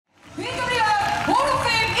BWF Hall of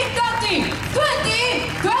Fame inductee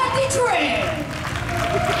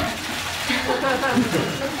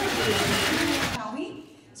 2023. Shall we?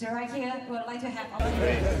 So right here, we would like to have our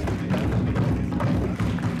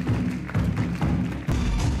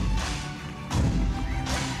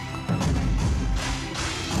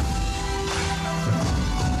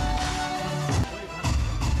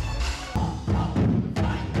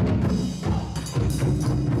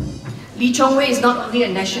Chong Wei is not only a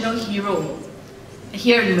national hero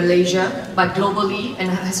here in Malaysia, but globally, and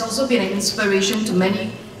has also been an inspiration to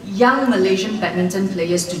many young Malaysian badminton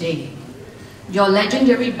players today. Your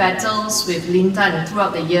legendary battles with Lintan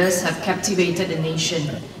throughout the years have captivated the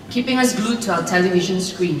nation, keeping us glued to our television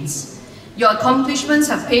screens. Your accomplishments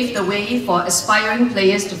have paved the way for aspiring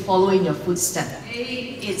players to follow in your footsteps.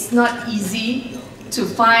 It's not easy to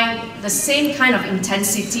find the same kind of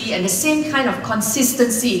intensity and the same kind of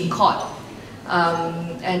consistency in court.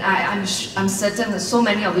 And I'm certain that so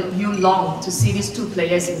many of you long to see these two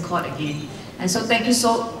players in court again. And so thank you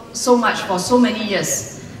so much for so many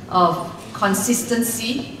years of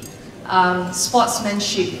consistency,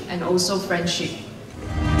 sportsmanship, and also friendship.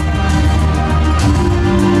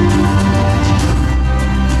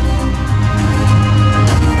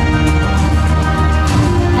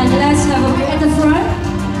 And let's have a bit at the front.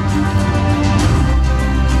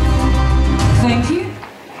 Thank you.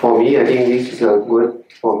 For me, I think this is good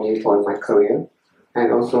for me for my career,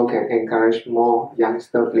 and also can encourage more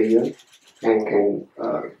youngster players and can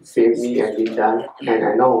save me and Lindan. And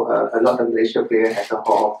I know a lot of Malaysian players have a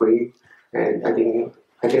Hall of Fame, and I think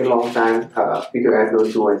long time BWF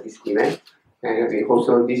don't do this event. And we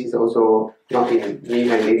also this is also not in me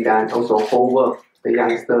and Lindan, also whole work. The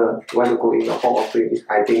youngster want to go in the Hall of Fame.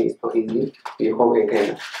 I think it's not easy. We hope they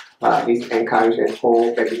can this encourage and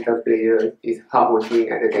whole badminton player is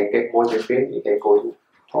hardworking and they can get more champions. We can go to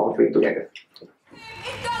Hall of Fame together.